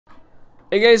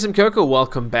Hey guys, I'm Coco.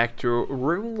 Welcome back to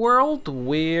RimWorld,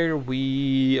 where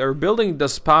we are building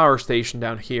this power station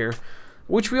down here,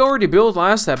 which we already built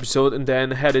last episode and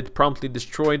then had it promptly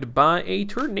destroyed by a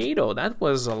tornado. That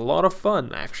was a lot of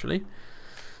fun, actually.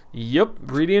 Yep,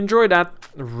 really enjoyed that.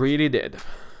 Really did.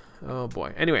 Oh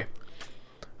boy. Anyway,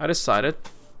 I decided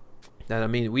that,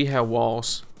 we have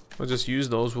walls. Let's just use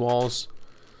those walls,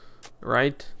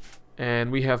 right?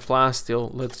 And we have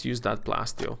plasteel. Let's use that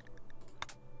plasteel.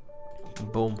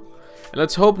 Boom. And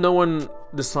let's hope no one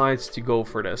decides to go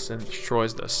for this and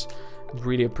destroys this.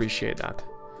 Really appreciate that.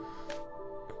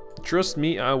 Trust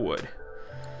me, I would.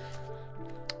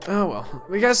 Oh well,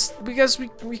 because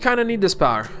we kind of need this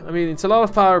power. I mean, it's a lot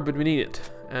of power, but we need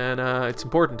it, and it's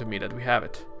important to me that we have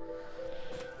it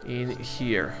in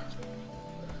here.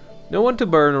 No one to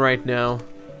burn right now.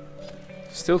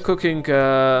 Still cooking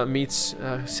meats.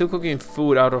 Still cooking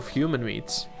food out of human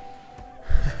meats,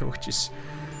 which is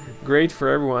great for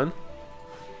everyone.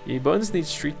 Your bones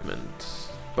needs treatment.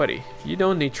 Buddy, you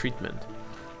don't need treatment.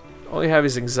 All you have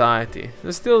is anxiety.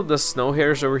 There's still the snow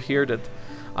hares over here that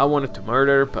I wanted to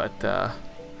murder, but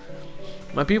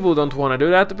my people don't want to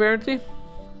do that apparently.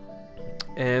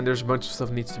 And there's a bunch of stuff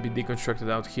needs to be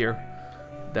deconstructed out here.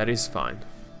 That is fine.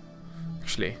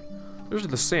 Actually, those are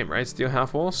the same, right? Steel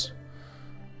half walls.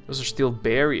 Those are steel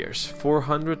barriers.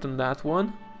 400 on that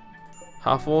one.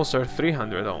 Half walls are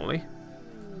 300 only.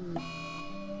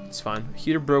 It's fine.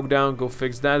 Heater broke down. Go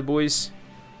fix that, boys.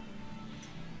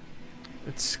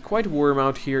 It's quite warm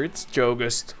out here. It's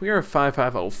August. We are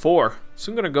 5504.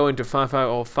 Soon gonna go into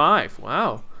 5505.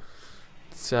 Wow.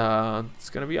 It's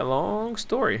gonna be a long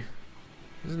story,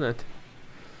 isn't it?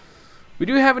 We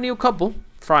do have a new couple,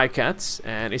 Frycats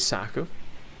and Isaku.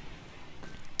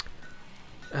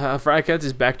 Frycats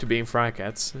is back to being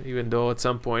Frycats, even though at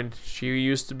some point she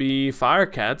used to be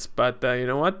Firecats. But you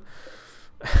know what?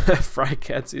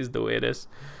 Frycats is the way it is.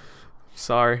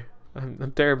 Sorry,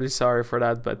 I'm terribly sorry for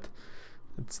that, but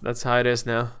that's how it is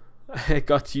now. I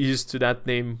got used to that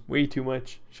name way too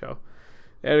much. So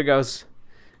there it goes.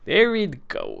 There it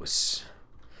goes.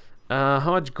 How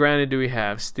much granite do we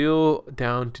have? Still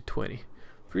down to 20.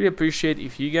 Really appreciate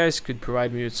if you guys could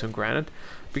provide me with some granite,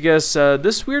 because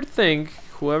this weird thing,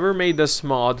 whoever made this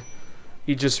mod,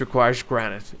 it just requires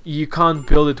granite. You can't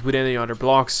build it with any other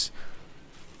blocks.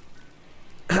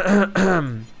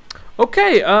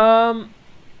 Okay,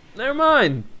 never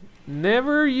mind.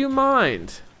 Never you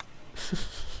mind.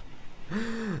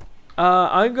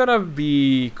 I'm gonna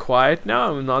be quiet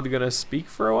now. I'm not gonna speak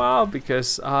for a while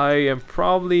because I am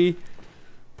probably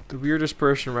the weirdest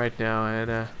person right now.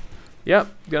 And yep,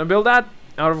 gonna build that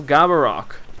out of Gaba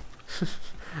rock.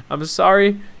 I'm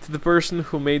sorry to the person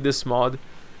who made this mod.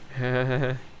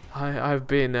 I've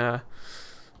been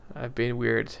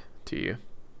weird to you.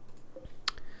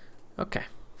 Okay,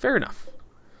 fair enough.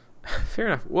 Fair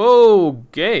enough. Whoa,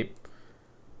 Gabe.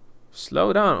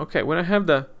 Slow down. Okay, when I have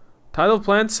the title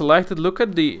plant selected, look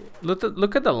at the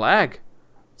lag.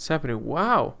 It's happening.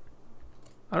 Wow.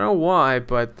 I don't know why,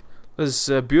 but those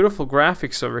beautiful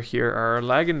graphics over here are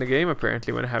lagging the game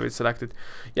apparently when I have it selected.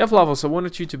 Yeah, Flavos, I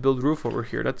wanted you to build roof over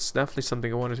here. That's definitely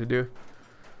something I wanted to do.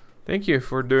 Thank you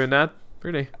for doing that.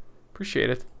 Really appreciate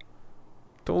it.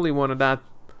 Totally wanted that.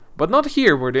 But not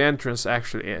here where the entrance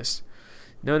actually is.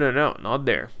 No, not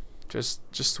there.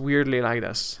 Just weirdly like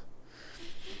this.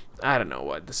 I don't know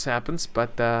what this happens,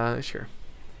 but sure.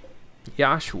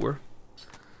 Yeah, sure.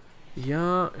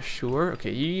 Yeah, sure.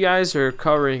 Okay, you guys are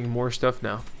covering more stuff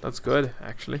now. That's good,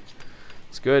 actually.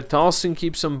 It's good. Talson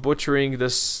keeps on butchering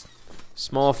this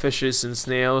small fishes and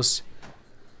snails.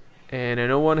 And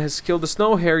no one has killed the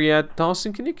snow hare yet.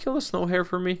 Talson, can you kill the snow hare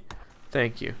for me?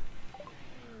 Thank you.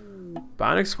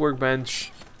 Bionics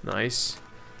workbench. Nice.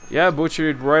 Yeah,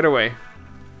 butchered right away.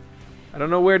 I don't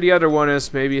know where the other one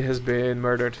is. Maybe it has been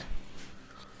murdered.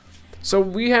 So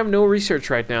we have no research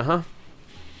right now, huh?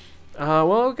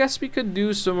 Well, I guess we could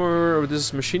do some more of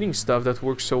this machining stuff that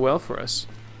works so well for us.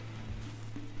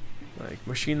 Like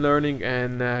machine learning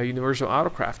and universal auto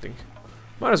crafting.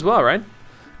 Might as well, right?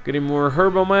 Getting more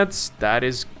herbal meds. That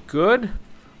is good.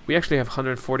 We actually have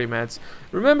 140 meds.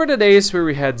 Remember the days where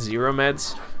we had 0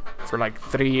 meds? For like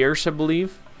 3 years, I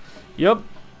believe. Yep.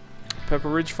 Pepper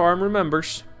Ridge Farm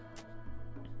remembers.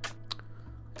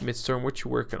 Midstorm, what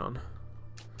you working on?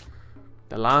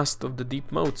 The last of the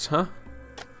deep moats, huh?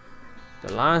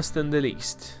 The last and the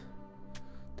least.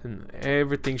 Then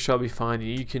everything shall be fine.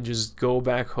 You can just go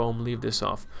back home, leave this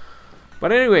off.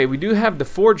 But anyway, we do have the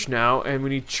forge now, and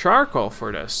we need charcoal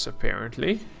for this,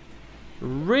 apparently.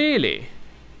 Really?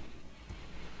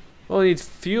 Well, we need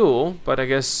fuel, but I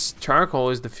guess charcoal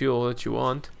is the fuel that you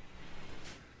want.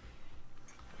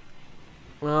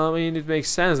 Well, I mean, it makes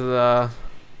sense that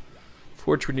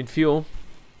forge would need fuel.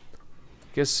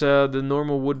 Guess the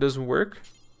normal wood doesn't work.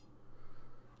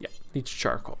 Yeah, needs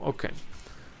charcoal. Okay.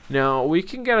 Now, we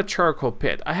can get a charcoal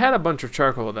pit. I had a bunch of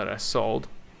charcoal that I sold.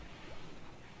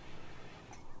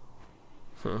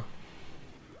 Huh.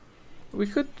 We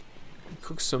could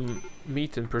cook some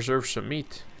meat and preserve some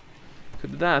meat.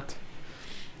 Could do that.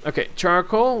 Okay,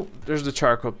 charcoal. There's the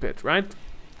charcoal pit, right?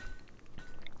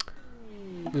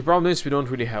 The problem is we don't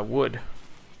really have wood.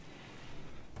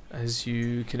 As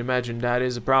you can imagine, that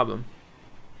is a problem.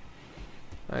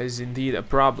 That is indeed a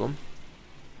problem.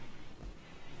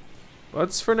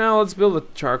 But for now, let's build a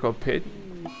charcoal pit.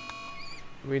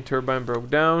 Wind turbine broke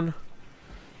down.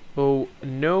 Oh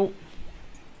no.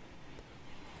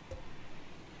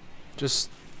 Just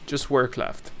work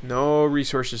left. No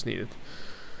resources needed.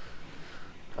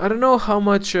 I don't know how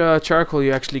much charcoal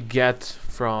you actually get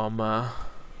from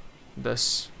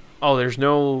this. Oh, there's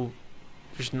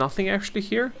nothing actually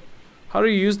here. How do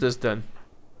you use this then?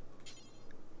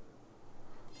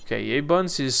 Okay, Yay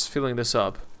Buns is filling this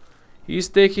up. He's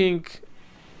taking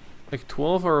like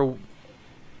 12 or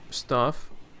stuff.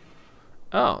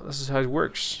 Oh, this is how it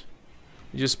works.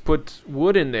 You just put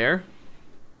wood in there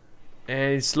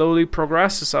and it slowly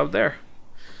progresses out there.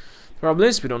 The problem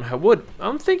is we don't have wood. I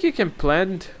don't think you can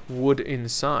plant wood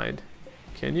inside.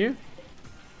 Can you?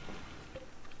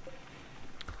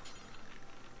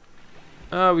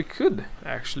 We could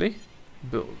actually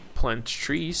plant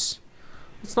trees.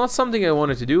 It's not something I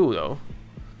wanted to do though.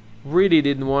 Really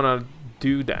didn't want to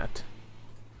do that.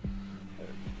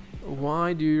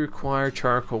 Why do you require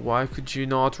charcoal? Why could you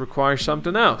not require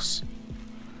something else?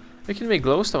 I can make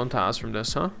glowstone tiles from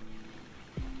this, huh?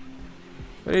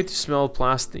 I need to smell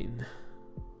plastine.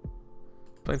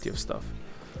 Plenty of stuff.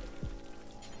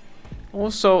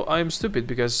 Also, I'm stupid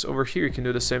because over here you can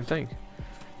do the same thing.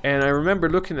 And I remember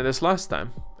looking at this last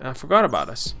time, and I forgot about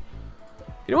this.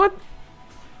 You know what?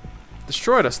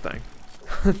 Destroy this thing.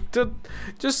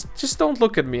 just don't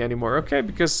look at me anymore, okay?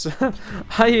 Because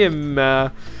I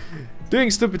am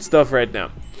doing stupid stuff right now.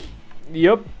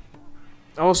 Yup.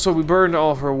 Also, we burned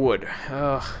all of our wood.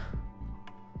 Ugh.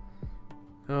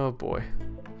 Oh boy.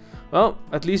 Well,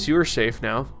 at least you're safe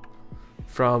now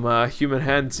from human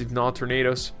hands, if not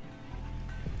tornadoes.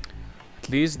 At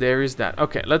least there is that.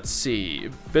 Okay, let's see.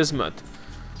 Bismuth.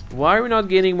 Why are we not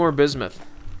getting more bismuth?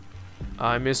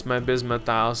 I miss my bismuth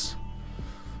tiles.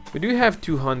 We do have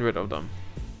 200 of them.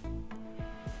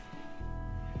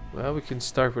 Well, we can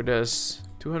start with this.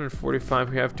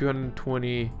 245, we have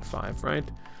 225, right?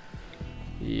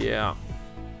 Yeah.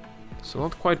 So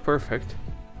not quite perfect.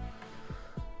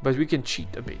 But we can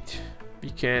cheat a bit. We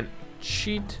can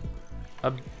cheat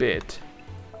a bit.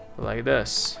 Like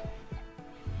this.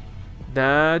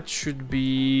 That should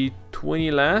be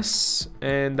 20 less,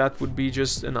 and that would be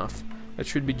just enough. That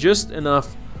should be just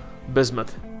enough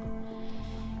bismuth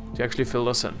to actually fill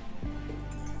this in.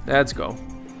 Let's go.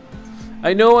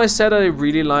 I know I said I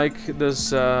really like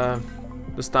this the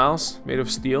tiles made of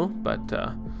steel, but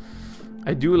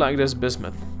I do like this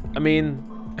bismuth. I mean,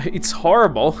 it's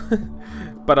horrible,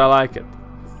 but I like it.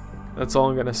 That's all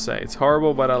I'm gonna say. It's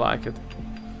horrible, but I like it.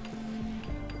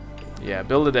 Yeah,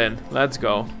 build it in. Let's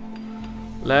go.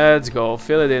 Let's go.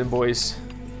 Fill it in, boys.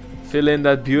 Fill in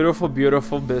that beautiful,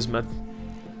 beautiful bismuth.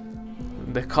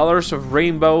 The colors of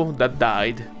rainbow that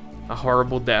died a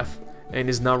horrible death and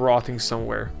is now rotting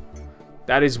somewhere.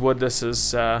 That is what this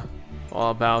is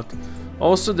all about.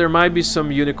 Also, there might be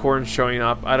some unicorns showing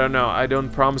up. I don't know. I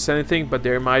don't promise anything, but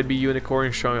there might be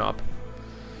unicorns showing up.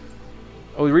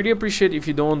 I would really appreciate if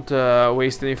you don't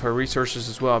waste any of our resources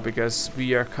as well, because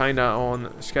we are kind of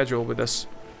on schedule with this.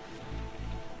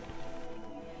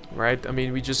 Right? I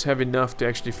mean, we just have enough to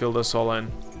actually fill this all in.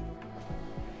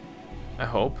 I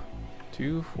hope.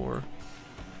 2, 4.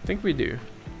 I think we do.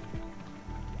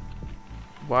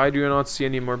 Why do you not see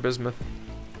any more bismuth?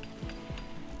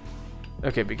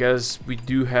 Okay, because we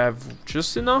do have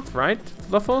just enough, right?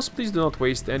 Fluffos, please do not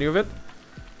waste any of it.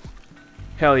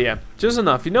 Hell yeah, just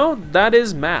enough. You know, that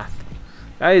is math.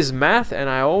 That is math, and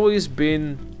I always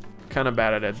been kind of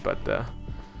bad at it, but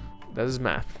that is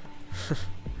math.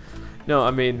 No,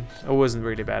 I mean, I wasn't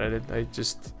really bad at it. I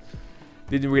just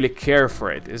didn't really care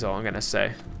for it, is all I'm gonna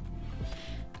say.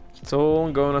 That's all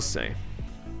I'm gonna say.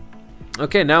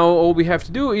 Okay, now all we have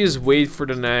to do is wait for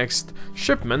the next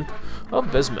shipment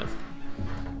of bismuth.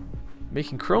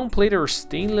 Making chrome plate or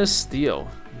stainless steel.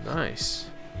 Nice.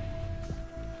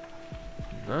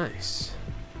 Nice.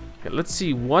 Okay, let's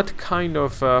see what kind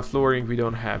of flooring we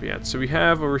don't have yet. So we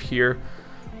have over here,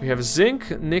 we have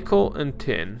zinc, nickel, and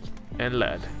tin, and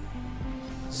lead.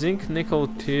 Zinc, nickel,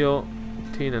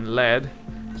 tin, and lead.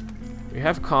 We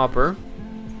have copper.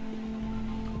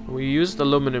 We used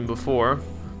aluminum before.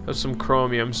 There's some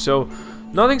chromium, so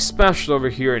nothing special over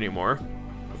here anymore,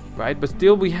 right? But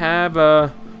still, we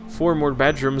have 4 more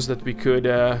bedrooms that we could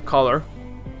color.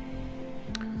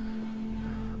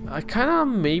 I kind of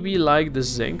maybe like the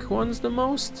zinc ones the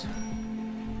most.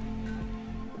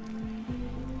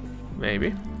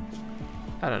 Maybe.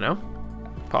 I don't know.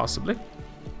 Possibly.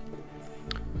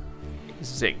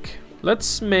 Zinc.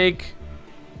 Let's make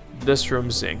this room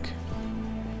zinc.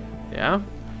 Yeah.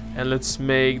 And let's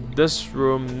make this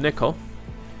room nickel.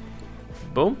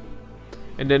 Boom.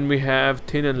 And then we have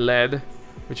tin and lead,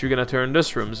 which we're gonna turn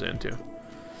this rooms into.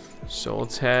 So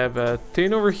let's have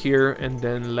tin over here and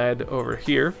then lead over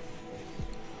here.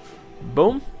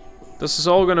 Boom. This is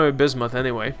all gonna be bismuth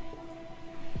anyway,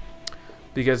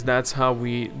 because that's how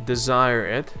we desire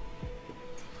it.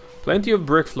 Plenty of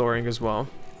brick flooring as well,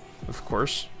 of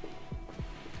course.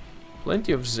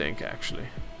 Plenty of zinc, actually.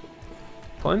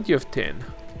 Plenty of tin.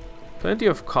 Plenty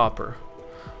of copper.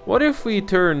 What if we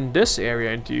turn this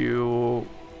area into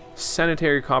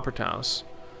sanitary copper tiles?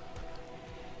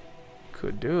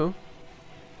 Could do.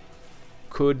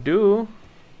 Could do.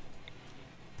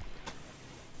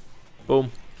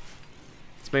 Boom.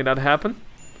 Let's make that happen.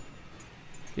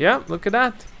 Yeah, look at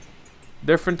that.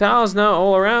 Different tiles now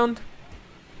all around.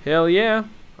 Hell yeah.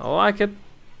 I like it.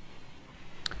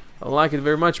 I like it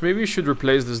very much. Maybe we should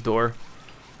replace this door.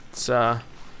 It's kind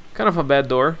of a bad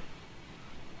door.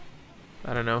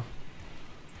 I don't know.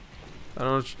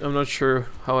 I'm not sure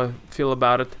how I feel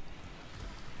about it.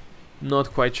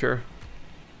 Not quite sure.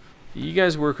 You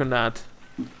guys work on that.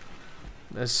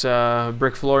 There's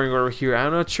brick flooring over here.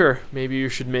 I'm not sure. Maybe you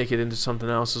should make it into something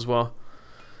else as well.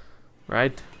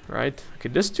 Right? Right? Okay,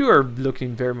 these two are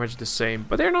looking very much the same.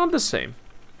 But they're not the same.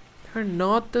 They're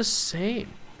not the same.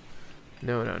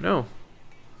 No, no, no.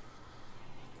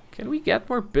 Can we get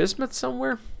more bismuth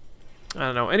somewhere? I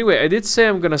don't know. Anyway, I did say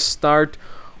I'm gonna start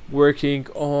working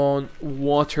on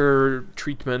water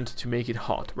treatment to make it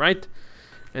hot, right?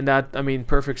 And that, I mean,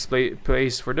 perfect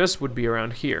place for this would be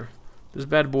around here. This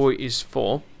bad boy is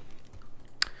full.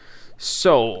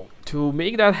 So, to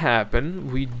make that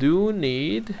happen, we do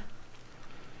need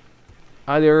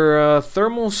either a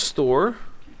thermal store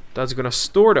that's gonna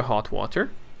store the hot water.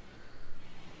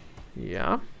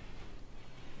 Yeah.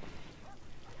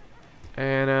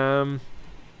 And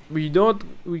we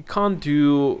can't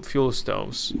do fuel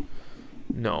stoves.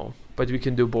 No, but we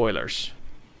can do boilers.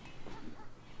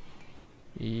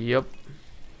 Yep.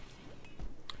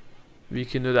 We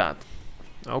can do that.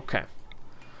 Okay.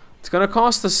 It's gonna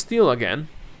cost us steel again.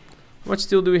 How much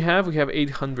steel do we have? We have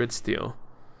 800 steel.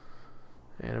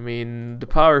 And I mean, the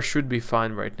power should be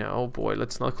fine right now. Oh boy,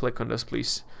 let's not click on this,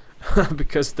 please.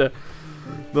 Because the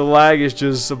lag is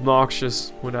just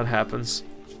obnoxious when that happens.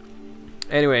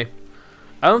 Anyway,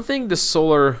 I don't think the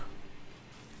solar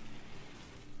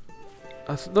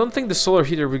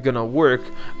heater will gonna work.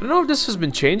 I don't know if this has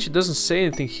been changed. It doesn't say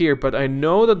anything here, but I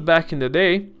know that back in the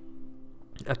day,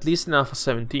 at least in Alpha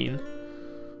 17,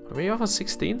 or maybe Alpha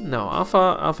 16? No,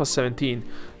 Alpha 17.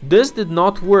 This did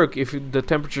not work if the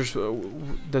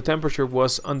temperature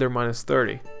was under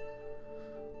 -30.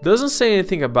 Doesn't say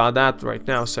anything about that right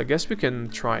now, so I guess we can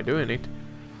try doing it.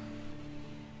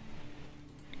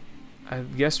 I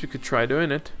guess we could try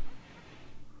doing it.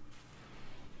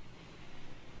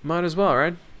 Might as well,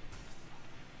 right?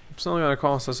 It's not gonna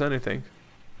cost us anything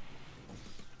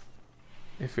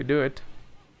if we do it.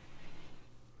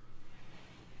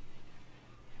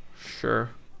 Sure.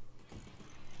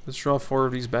 Let's draw 4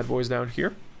 of these bad boys down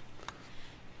here.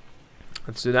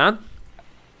 Let's do that.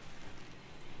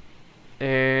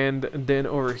 And then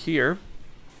over here,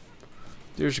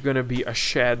 there's gonna be a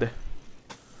shed.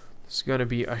 There's gonna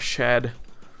be a shed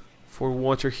for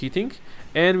water heating.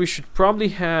 And we should probably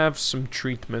have some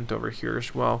treatment over here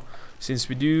as well, since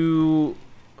we do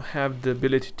have the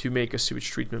ability to make a sewage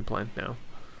treatment plant now.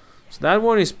 So that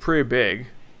one is pretty big.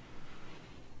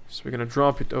 So we're gonna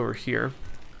drop it over here.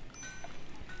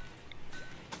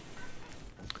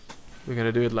 We're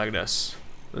gonna do it like this.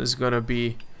 This is gonna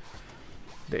be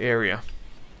the area.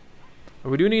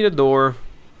 We do need a door.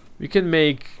 We can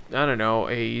make, I don't know,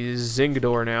 a zinc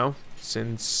door now,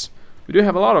 since we do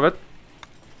have a lot of it.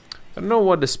 I don't know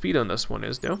what the speed on this one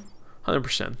is though.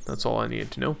 100%, that's all I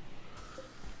needed to know.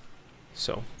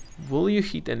 So, will you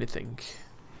heat anything?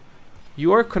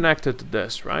 You are connected to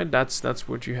this, right? That's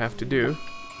what you have to do.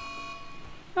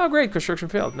 Oh great, construction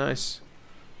failed, nice.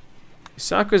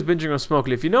 Isako is binging on smoke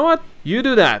leaf. You know what? You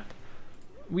do that.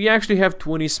 We actually have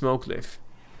 20 smoke leaf.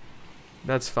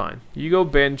 That's fine. You go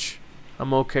binge.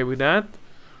 I'm okay with that.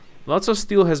 Lots of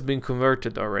steel has been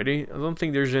converted already. I don't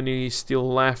think there's any steel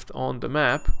left on the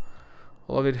map.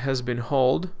 All of it has been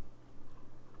hauled.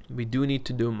 We do need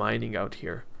to do mining out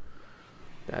here.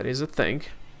 That is a thing.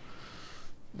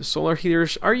 The solar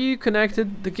heaters, are you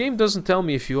connected? The game doesn't tell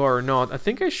me if you are or not. I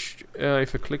think if I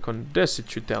click on this, it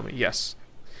should tell me. Yes.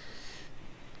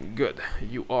 Good,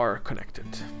 you are connected.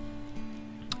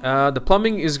 The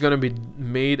plumbing is gonna be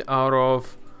made out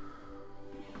of,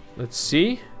 let's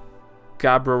see,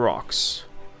 gabbro rocks.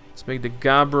 Let's make the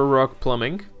gabbro rock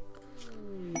plumbing.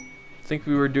 I think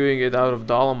we were doing it out of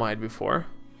dolomite before.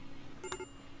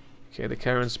 Okay, the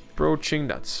caravan's approaching,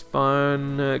 that's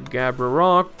fine. Gabbro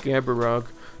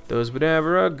rock does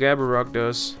whatever a gabbro rock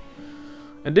does.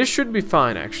 And this should be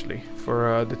fine actually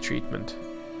for the treatment.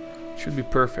 Should be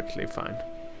perfectly fine.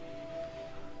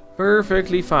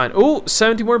 Perfectly fine. Oh,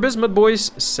 70 more bismuth,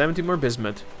 boys. 70 more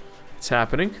bismuth. It's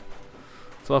happening.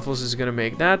 Fluffles is gonna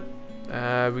make that.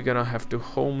 We're gonna have to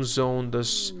home zone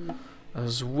this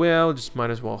as well. Just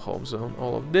might as well home zone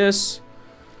all of this.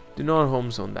 Do not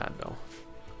home zone that though.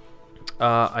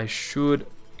 I should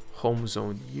home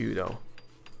zone you though.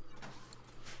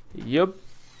 Yep.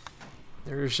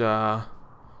 There's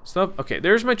stuff. Okay,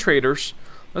 there's my traders.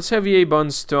 Let's have EA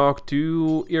Buns talk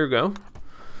to Irgo.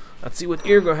 Let's see what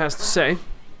Irgo has to say.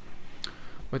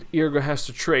 What Irgo has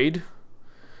to trade.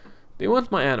 They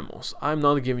want my animals. I'm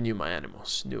not giving you my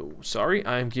animals. No, sorry.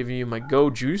 I'm giving you my go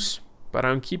juice. But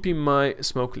I'm keeping my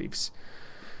smoke leaves.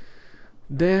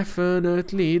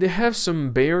 Definitely. They have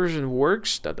some bears and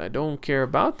works that I don't care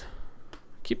about.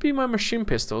 Keeping my machine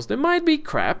pistols. They might be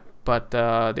crap, but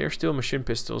they're still machine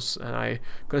pistols. And I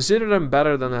consider them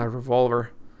better than a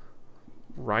revolver.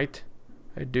 Right?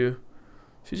 I do.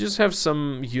 Should just have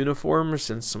some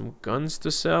uniforms and some guns to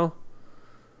sell.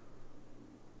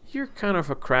 You're kind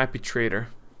of a crappy trader.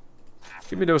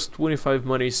 Give me those 25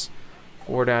 monies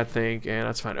for that thing, and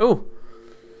that's fine. Oh!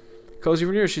 Cozy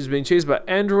Veneer, she's being chased by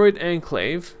Android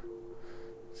Enclave.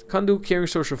 Kandu, caring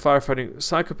social firefighting,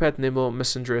 psychopath, nimble,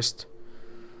 misandrist.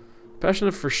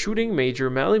 Passionate for shooting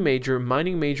major, melee major,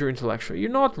 mining major, intellectual.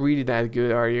 You're not really that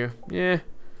good, are you? Yeah.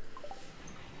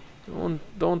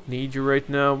 Don't need you right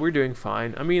now. We're doing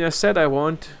fine. I mean, I said I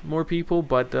want more people,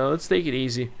 but let's take it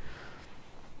easy.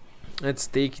 Let's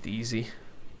take it easy.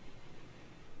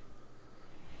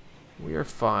 We are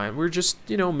fine. We're just,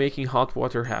 you know, making hot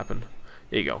water happen.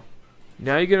 There you go.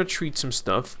 Now you're gonna treat some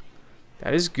stuff.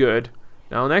 That is good.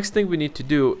 Now, next thing we need to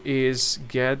do is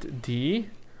get the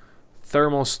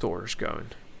thermal stores going.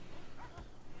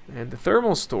 And the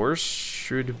thermal stores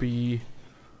should be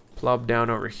plopped down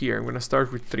over here. I'm gonna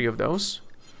start with 3 of those.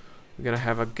 We're gonna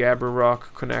have a gabbro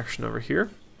rock connection over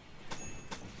here.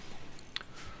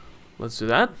 Let's do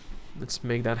that. Let's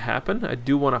make that happen. I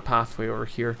do want a pathway over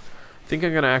here. I think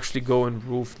I'm gonna actually go and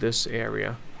roof this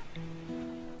area.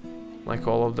 Like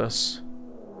all of this.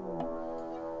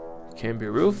 Can be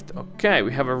roofed. Okay,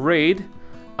 we have a raid.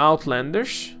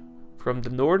 Outlanders from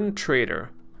the Northern Trader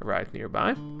right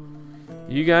nearby.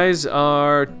 You guys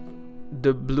are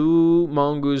the Blue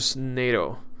Mongoose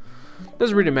NATO.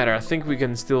 Doesn't really matter. I think we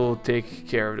can still take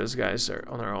care of those guys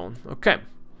on our own. Okay.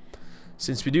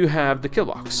 Since we do have the kill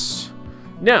box.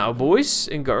 Now, boys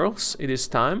and girls, it is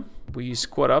time. We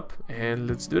squad up and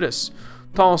let's do this.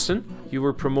 Towson, you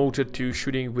were promoted to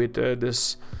shooting with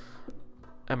this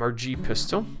MRG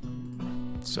pistol.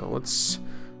 So let's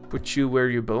put you where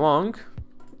you belong.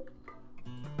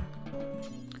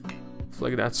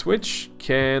 Flick that switch.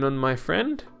 Cannon, my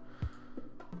friend.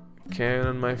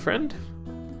 Cannon, my friend.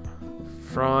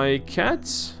 Fry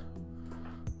cats.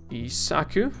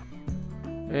 Isaku.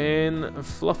 And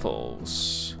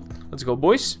Fluffles. Let's go,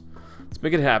 boys. Let's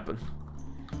make it happen.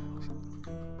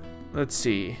 Let's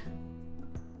see.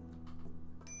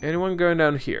 Anyone going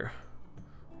down here?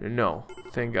 No.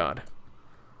 Thank God.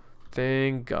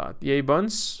 Thank God. Yay,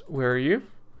 Buns. Where are you?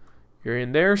 You're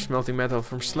in there. Smelting metal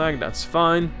from slag. That's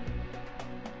fine.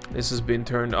 This has been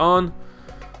turned on.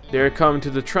 They're coming to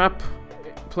the trap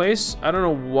place. I don't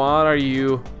know what are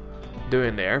you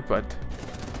doing there, but...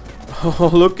 Oh,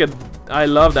 look at... I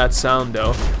love that sound,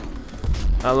 though.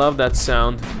 I love that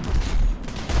sound.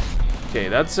 Okay,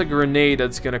 that's a grenade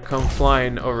that's gonna come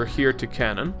flying over here to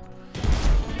cannon.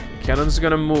 Cannon's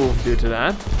gonna move due to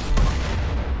that.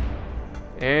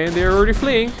 And they're already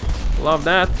fleeing. Love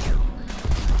that.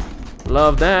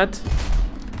 Love that.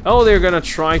 Oh, they're gonna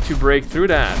try to break through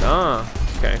that. Ah,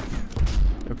 okay.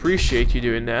 Appreciate you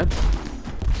doing that.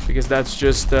 Because that's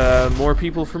just more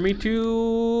people for me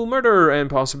to murder and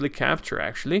possibly capture,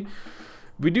 actually.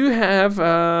 We do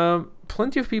have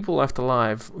plenty of people left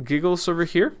alive. Giggles over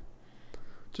here.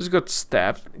 Just got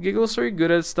stabbed. Giggles, are you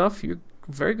good at stuff? You're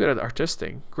very good at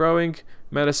artistic. Growing,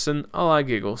 medicine, I like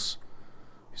giggles.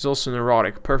 He's also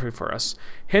neurotic, perfect for us.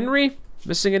 Henry,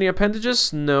 missing any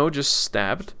appendages? No, just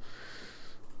stabbed.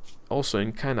 Also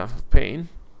in kind of pain.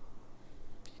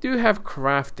 You do have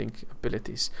crafting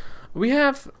abilities. We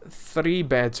have 3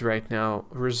 beds right now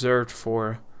reserved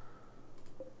for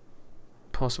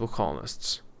possible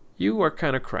colonists. You are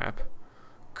kind of crap.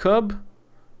 Cub,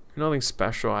 nothing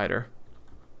special either.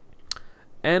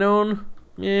 Anon,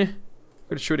 good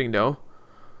at shooting though.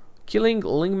 Killing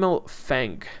Lingmel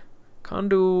Fang. Can't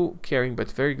do carrying,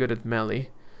 but very good at melee.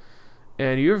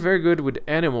 And you're very good with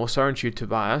animals, aren't you,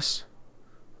 Tobias?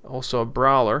 Also a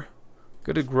brawler.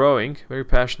 Good at growing, very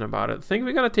passionate about it. I think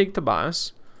we're gonna take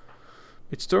Tobias.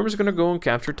 Storm is gonna go and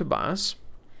capture Tobias.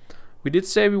 We did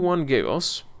say we want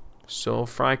Giggles. So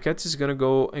Frycats is gonna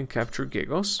go and capture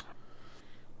Giggles.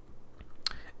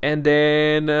 And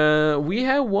then we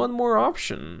have one more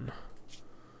option.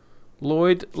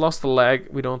 Lloyd lost a leg.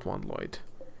 We don't want Lloyd.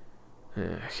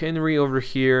 Henry over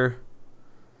here.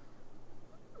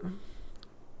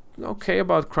 Okay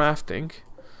about crafting.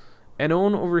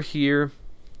 Anon over here.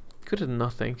 Good at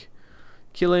nothing.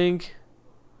 Killing.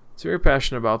 It's very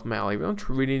passionate about melee. We don't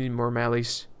really need more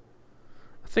melees.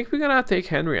 I think we're gonna take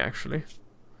Henry actually.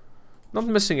 Not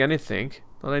missing anything.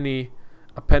 Not any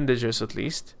appendages at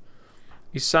least.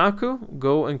 Isaku,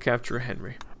 go and capture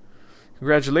Henry.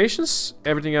 Congratulations.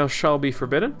 Everything else shall be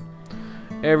forbidden.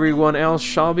 Everyone else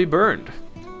shall be burned.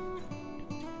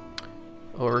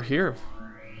 Over here.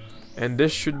 And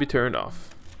this should be turned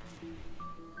off.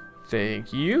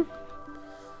 Thank you.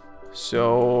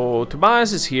 So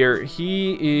Tobias is here.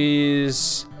 He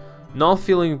is not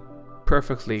feeling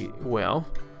perfectly well.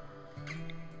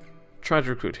 Try to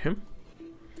recruit him.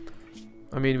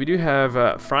 I mean, we do have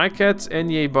Frycats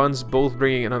and Yay Buns both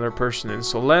bringing another person in.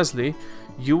 So Leslie,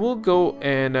 you will go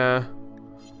and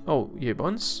oh, Yay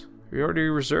Buns, we already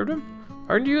reserved him.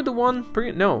 Aren't you the one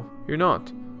bringing? No, you're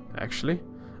not actually.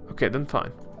 Okay, then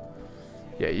fine.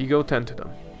 Yeah, you go tend to them.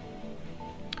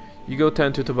 You go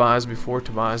tend to Tobias before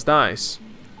Tobias dies.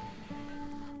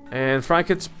 And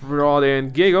Frycats brought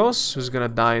in Giggles, who's gonna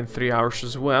die in 3 hours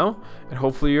as well. And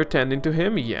hopefully you're tending to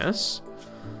him. Yes.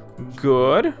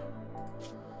 Good.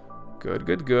 Good,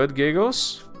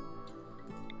 Giggles.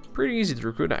 Pretty easy to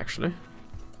recruit, actually.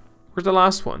 Where's the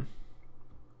last one?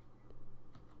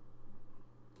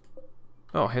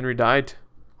 Oh, Henry died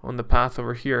on the path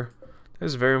over here.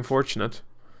 That's very unfortunate.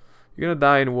 You're gonna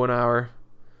die in 1 hour.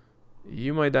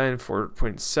 You might die in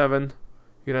 4.7.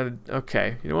 You're gonna...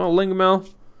 Okay. You know what, Lingmel?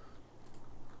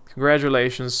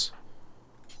 Congratulations.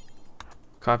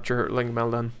 Capture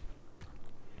Lingmel then.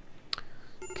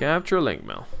 Capture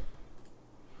Lingmel.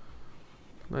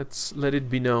 Let's let it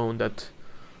be known that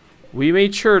we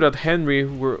made sure that Henry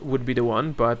would be the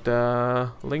one, but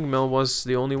Lingmel was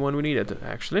the only one we needed,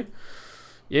 actually.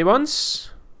 Yay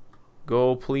Buns,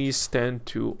 go please tend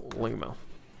to Lingmel.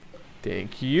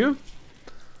 Thank you.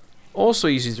 Also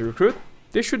easy to recruit.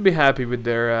 They should be happy with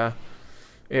their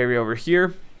area over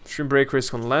here. Shrimp break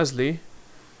risk on Leslie.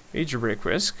 Major break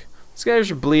risk. These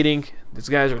guys are bleeding. These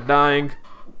guys are dying.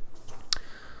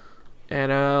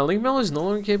 And Lingmel is no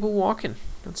longer capable of walking.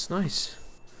 That's nice.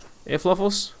 Hey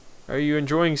Fluffles, are you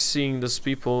enjoying seeing these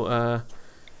people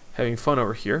having fun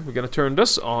over here? We're gonna turn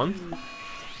this on.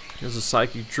 There's a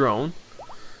psychic drone.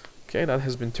 Okay, that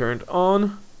has been turned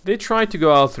on. They tried to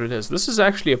go out through this. This is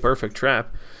actually a perfect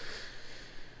trap.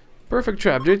 Perfect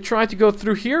trap. They tried to go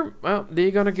through here. Well, they're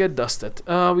gonna get dusted.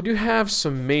 We do have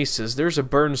some maces. There's a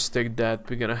burn stick that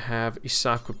we're gonna have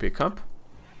Isaku pick up.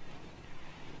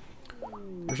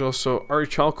 There's also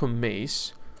Archalco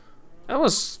mace. That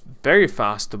was very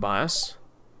fast, Tobias.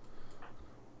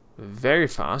 Very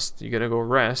fast. You gotta go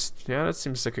rest. Yeah, that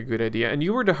seems like a good idea. And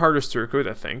you were the hardest to recruit,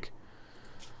 I think.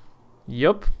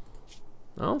 Yup.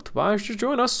 Well, Tobias just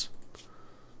joined us.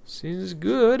 Seems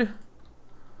good.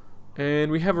 And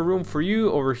we have a room for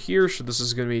you over here. So this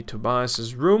is gonna be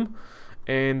Tobias's room.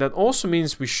 And that also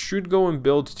means we should go and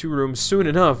build 2 rooms soon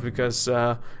enough. Because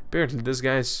apparently these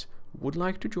guys would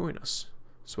like to join us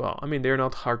as well. I mean, they're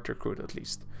not hard to recruit at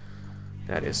least.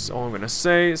 That is all I'm gonna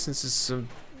say. Since it's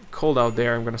cold out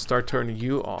there, I'm gonna start turning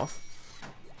you off.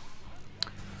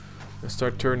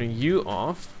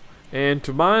 And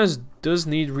Tobias does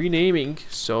need renaming,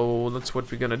 so that's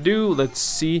what we're gonna do. Let's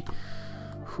see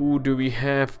who do we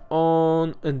have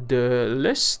on the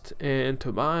list. And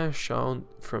Tobias shall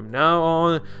from now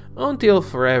on until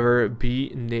forever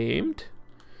be named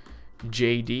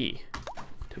JD.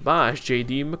 Tobias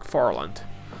JD McFarland.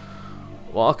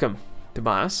 Welcome,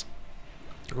 Tobias.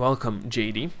 Welcome,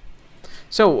 JD.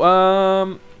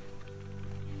 So,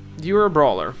 You're a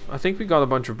brawler. I think we got a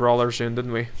bunch of brawlers in,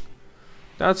 didn't we?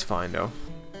 That's fine though.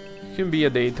 You can be a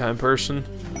daytime person.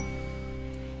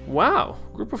 Wow,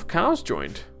 group of cows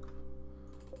joined.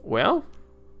 Well,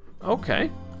 okay.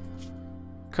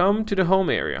 Come to the home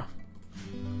area.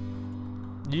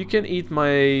 You can eat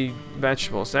my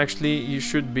vegetables. Actually, you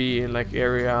should be in like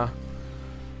animal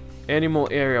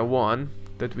area 1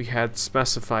 that we had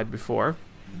specified before.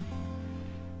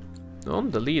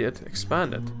 Don't delete it,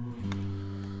 expand it.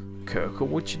 Coco,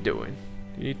 what you doing?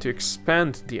 You need to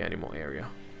expand the animal area.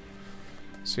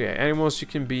 So yeah, animals you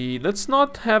can be... Let's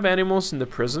not have animals in the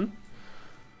prison.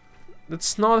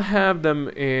 Let's not have them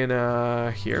in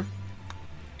here.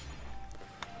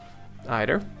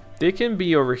 Either. They can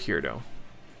be over here though.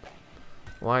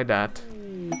 Why that?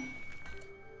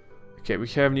 Okay, we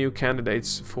have new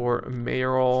candidates for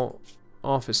mayoral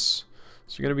office.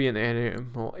 So you're gonna be in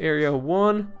animal area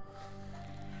 1.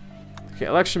 Okay,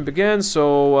 election begins,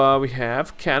 so we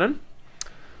have Cannon.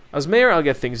 As mayor, I'll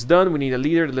get things done. We need a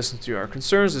leader that listens to our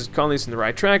concerns. This colony is on the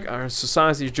right track. Our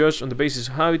society is judged on the basis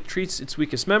of how it treats its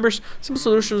weakest members. Simple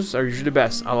solutions are usually the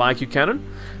best. I like you, Cannon.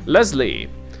 Leslie.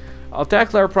 I'll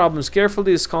tackle our problems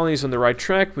carefully. This colony is on the right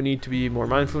track. We need to be more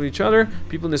mindful of each other.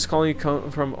 People in this colony come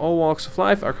from all walks of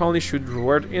life. Our colony should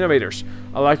reward innovators.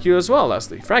 I like you as well,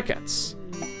 Leslie. Fracats.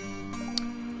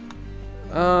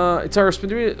 It's our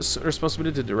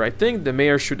responsibility to do the right thing. The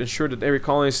mayor should ensure that every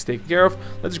colony is taken care of.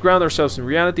 Let's ground ourselves in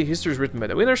reality. History is written by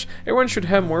the winners. Everyone should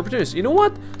have more opportunities. You know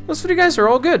what? Those 3 guys are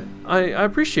all good. I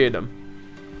appreciate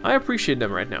them. I appreciate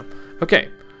them right now. Okay.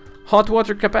 Hot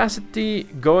water capacity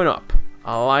going up.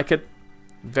 I like it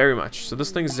very much. So those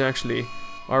things actually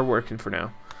are working for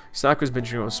now. Saku's been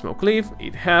drinking on smoke leave.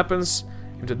 It happens.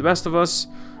 Even to the best of us.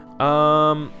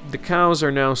 The cows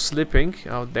are now sleeping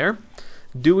out there.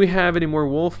 Do we have any more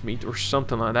wolf meat or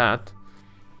something like that?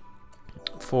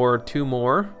 For 2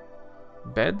 more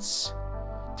beds.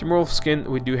 2 more wolf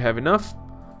skin, we do have enough.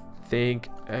 Thank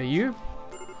you.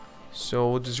 So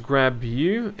we'll just grab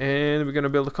you and we're gonna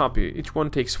build a copy. Each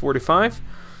one takes 45.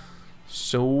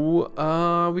 So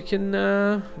we can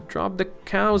drop the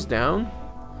cows down.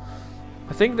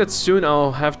 I think that soon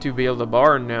I'll have to build a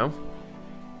barn now.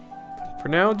 For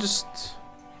now, just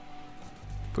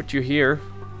put you here.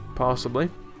 Possibly.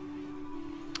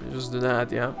 Just do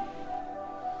that, yeah.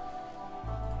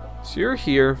 So you're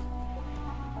here.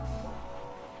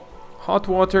 Hot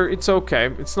water, it's okay.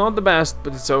 It's not the best,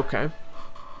 but it's okay.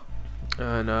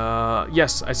 And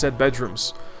yes, I said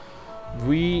bedrooms.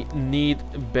 We need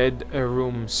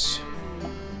bedrooms.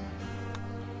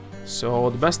 So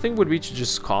the best thing would be to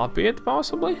just copy it,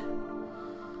 possibly.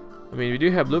 I mean, we do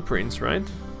have blueprints, right?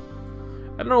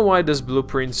 I don't know why these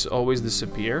blueprints always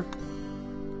disappear.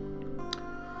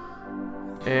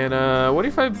 And what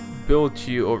if I built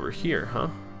you over here, huh?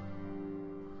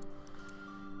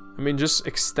 I mean, just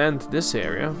extend this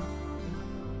area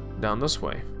down this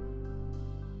way.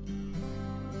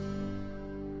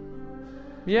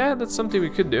 Yeah, that's something we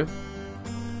could do.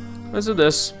 Let's do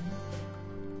this.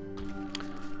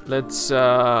 Let's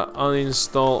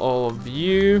uninstall all of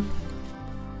you.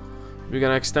 We're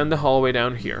gonna extend the hallway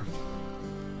down here.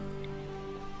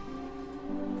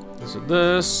 Let's do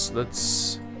this.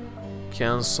 Let's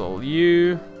cancel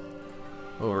you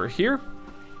over here.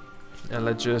 And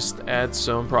let's just add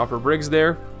some proper bricks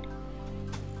there.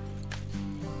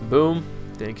 Boom.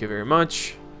 Thank you very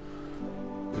much.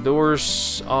 The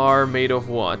doors are made of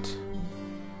what?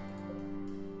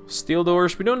 Steel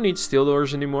doors? We don't need steel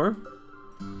doors anymore.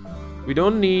 We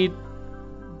don't need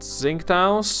zinc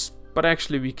tiles, but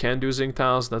actually we can do zinc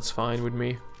tiles. That's fine with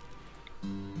me.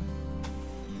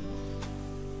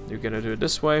 You're gonna do it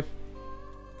this way.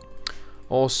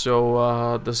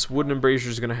 Also, this wooden embrasure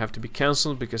is gonna have to be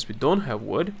cancelled because we don't have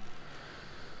wood.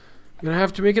 We're gonna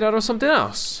have to make it out of something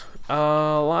else.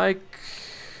 Like,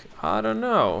 I don't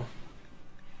know.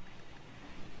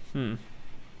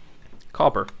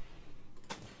 Copper.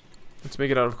 Let's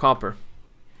make it out of copper.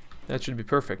 That should be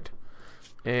perfect.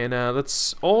 And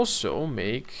let's also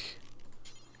make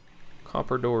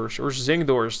copper doors or zinc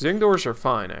doors. Zinc doors are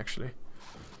fine, actually.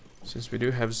 Since we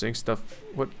do have zinc stuff.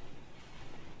 What?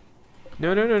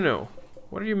 No, no, no, no.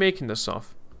 What are you making this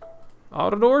of?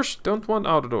 Auto doors? Don't want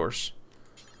auto doors.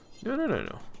 No, no, no,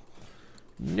 no.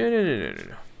 No, no, no, no, no,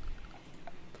 no.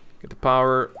 Get the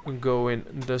power going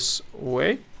this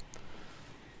way.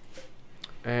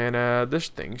 And this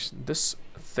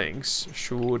things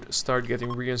should start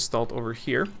getting reinstalled over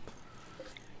here.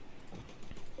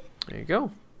 There you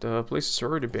go. The place is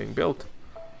already being built.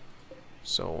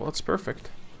 So that's perfect.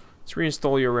 Let's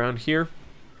reinstall you around here.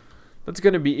 That's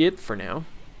gonna be it for now.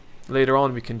 Later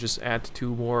on we can just add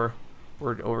 2 more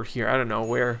Or over here, I don't know,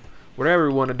 wherever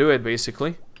we want to do it,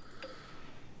 basically.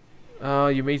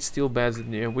 You made steel beds,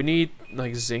 didn't you? We need,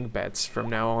 like, zinc beds from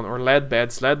now on, or lead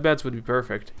beds. Lead beds would be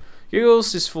perfect.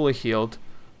 Giggles is fully healed.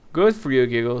 Good for you,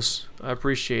 Giggles. I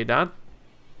appreciate that.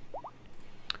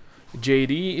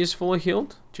 JD is fully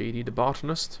healed. JD the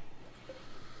botanist.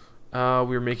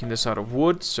 We're making this out of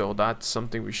wood, so that's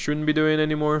something we shouldn't be doing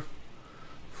anymore.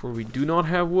 For we do not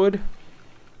have wood.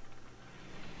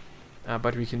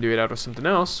 But we can do it out of something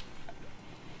else.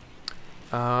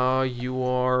 You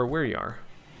are... where you are?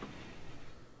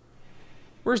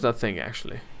 Where's that thing,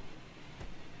 actually?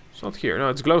 It's not here. No,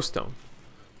 it's glowstone.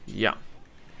 Yeah.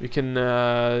 We can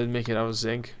make it out of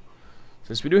zinc.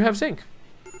 Since we do have zinc.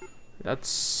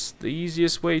 That's the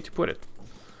easiest way to put it.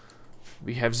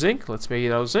 We have zinc. Let's make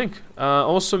it out of zinc.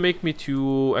 Also make me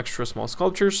 2 extra small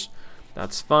sculptures.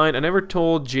 That's fine. I never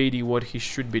told JD what he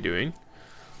should be doing.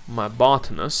 My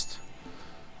botanist.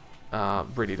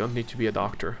 Really, don't need to be a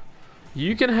doctor.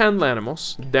 You can handle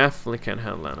animals. Definitely can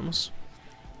handle animals.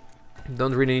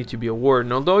 Don't really need to be a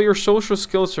warden. Although your social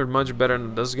skills are much better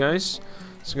than this guy's.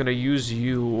 So I'm gonna use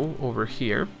you over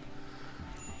here.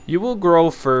 You will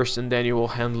grow first, and then you will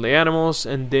handle the animals,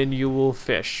 and then you will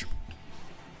fish.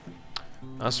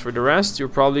 As for the rest, you're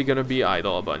probably gonna be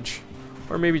idle a bunch.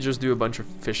 Or maybe just do a bunch of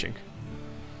fishing.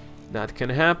 That can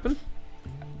happen.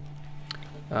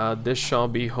 This shall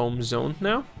be home zone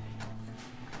now.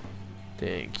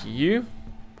 Thank you.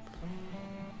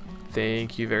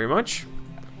 Thank you very much.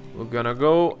 We're gonna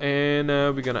go and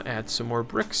we're gonna add some more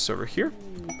bricks over here.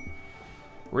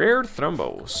 Rare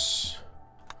thrombos.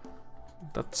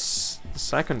 That's the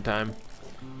second time.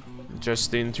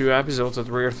 Just in 2 episodes that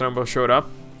rare thrombos showed up,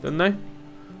 didn't they?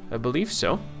 I believe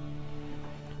so.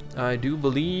 I do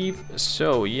believe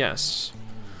so, yes.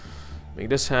 Make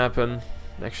this happen.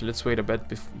 Actually, let's wait a bit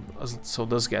so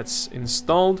this gets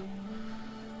installed.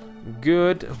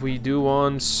 Good. We do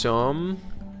want some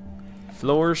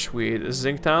floors with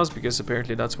zinc tiles because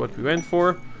apparently that's what we went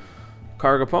for.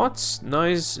 Cargo pots.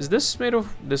 Nice. Is this made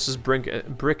of... this is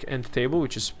brick and table,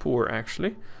 which is poor,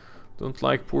 actually. Don't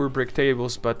like poor brick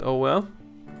tables, but oh well.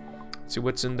 Let's see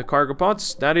what's in the cargo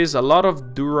pots. That is a lot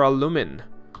of duralumin.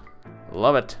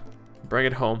 Love it. Bring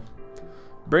it home.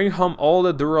 Bring home all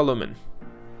the duralumin.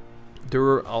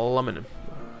 Duralumin.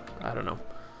 I don't know.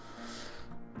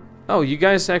 Oh, you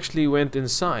guys actually went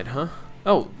inside, huh?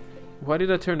 Oh, why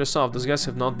did I turn this off? Those guys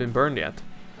have not been burned yet.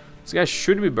 These guys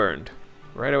should be burned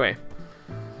right away.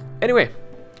 Anyway,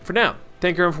 for now,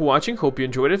 thank you everyone for watching. Hope you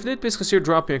enjoyed it. If you did, please consider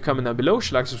dropping a comment down below.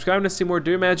 Like, subscribe, and see more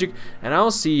Dune magic. And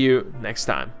I'll see you next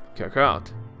time. Koko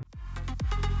out.